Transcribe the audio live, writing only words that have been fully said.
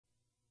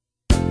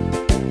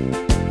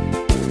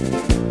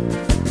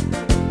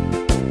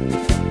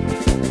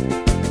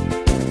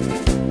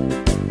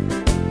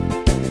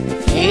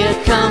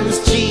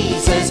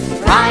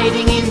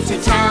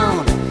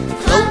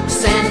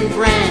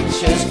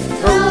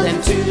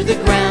them to the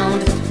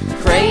ground.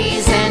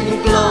 Praise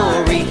and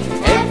glory,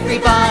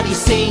 everybody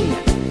sing.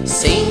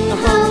 Sing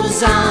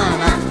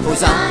Hosanna,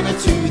 Hosanna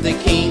to the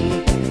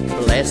King.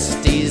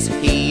 Blessed is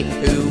he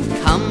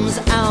who comes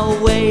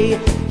our way.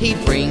 He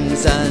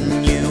brings a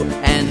new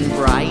and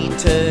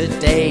brighter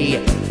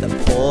day. The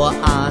poor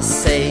are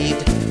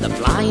saved, the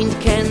blind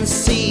can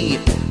see.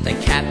 The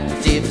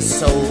captive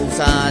souls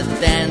are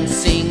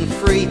dancing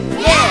free.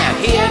 Yeah,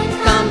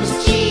 here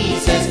comes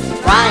Jesus,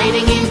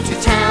 riding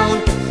into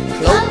town.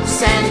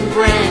 Cloaks and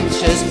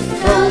branches,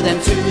 throw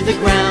them to the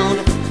ground.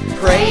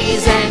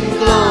 Praise and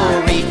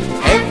glory,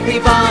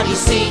 everybody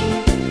sing.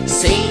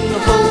 Sing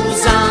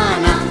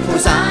Hosanna,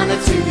 Hosanna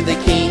to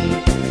the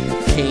King.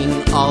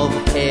 King of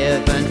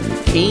heaven,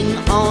 King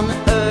on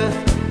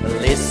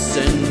earth,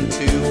 listen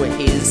to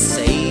his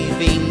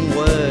saving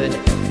word.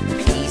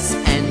 Peace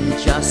and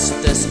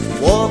justice,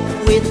 walk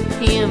with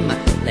him.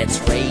 Let's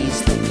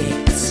raise the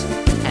gates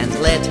and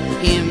let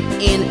him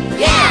in.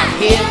 Yeah,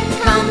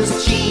 here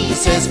comes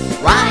Jesus,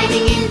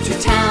 riding into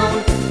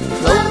town.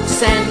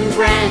 Cloaks and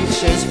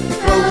branches,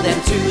 throw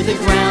them to the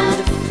ground.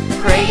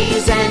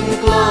 Praise and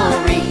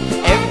glory,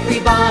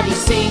 everybody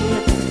sing.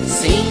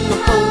 Sing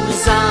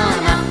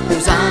Hosanna,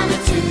 Hosanna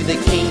to the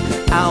King.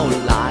 Our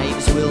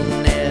lives will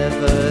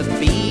never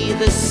be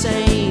the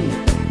same.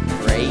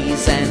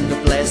 Praise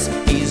and bless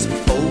his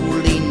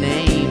holy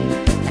name.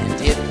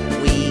 And if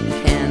we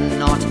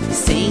cannot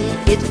sing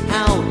it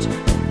out,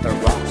 the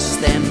rocks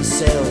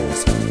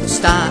themselves will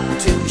start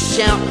to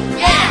shout.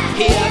 Yeah,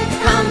 here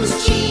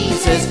comes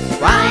Jesus,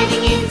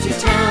 riding into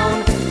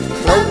town.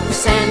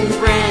 Cloaks and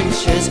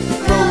branches,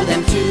 throw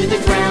them to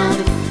the ground.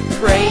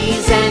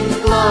 Praise and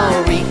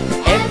glory,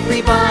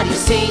 everybody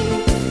sing.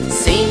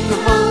 Sing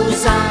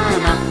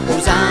Hosanna,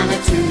 Hosanna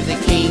to the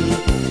King.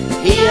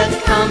 Here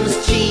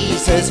comes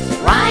Jesus,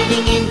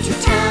 riding into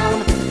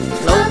town.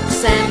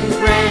 Cloaks and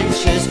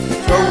branches,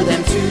 throw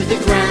them to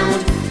the ground.